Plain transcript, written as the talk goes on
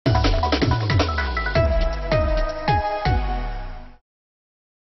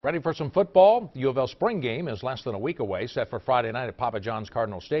Ready for some football? The U of L spring game is less than a week away, set for Friday night at Papa John's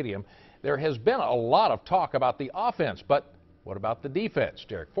Cardinals Stadium. There has been a lot of talk about the offense, but what about the defense?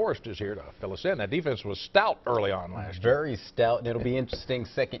 Derek Forrest is here to fill us in. That defense was stout early on last year. Very stout, and it'll be interesting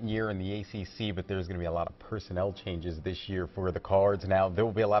second year in the ACC, but there's going to be a lot of personnel changes this year for the Cards. Now, there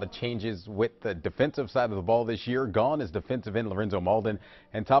will be a lot of changes with the defensive side of the ball this year. Gone is defensive end Lorenzo Malden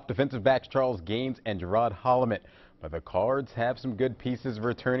and top defensive backs Charles Gaines and Gerard Holloman. But the Cards have some good pieces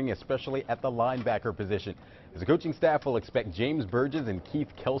returning, especially at the linebacker position, as the coaching staff will expect James Burgess and Keith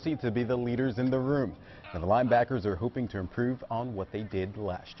Kelsey to be the leaders in the room. Now, the linebackers are hoping to improve on what they did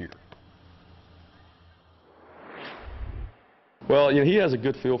last year. Well, he has a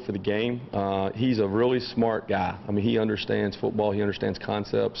good feel for the game. He's a really smart guy. I mean, he understands football. He understands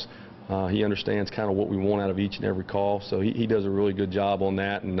concepts. He understands kind of what we want out of each and every call, so he does a really good job on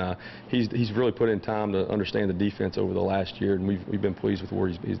that, and he's really put in time to understand the defense over the last year, and we've been pleased with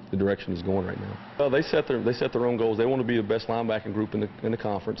where the direction he's going right now. Well, they set their own goals. They want to be the best linebacking group in the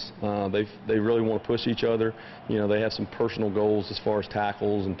conference. They really want to push each other. They have some personal goals as far as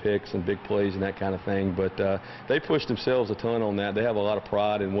tackles and picks and big plays and that kind of thing, but they push themselves a ton on that. They have a lot of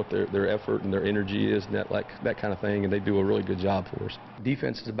pride in what their effort and their energy is and that kind of thing, and they do a really good job for us.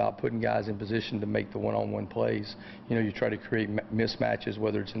 Defense is about putting guys in position to make the one-on-one plays. You try to create mismatches,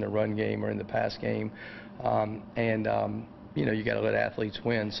 whether it's in the run game or in the pass game, you got to let athletes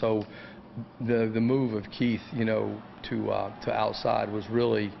win. So the move of Keith, to outside was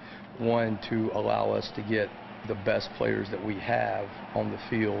really one to allow us to get the best players that we have on the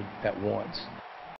field at once.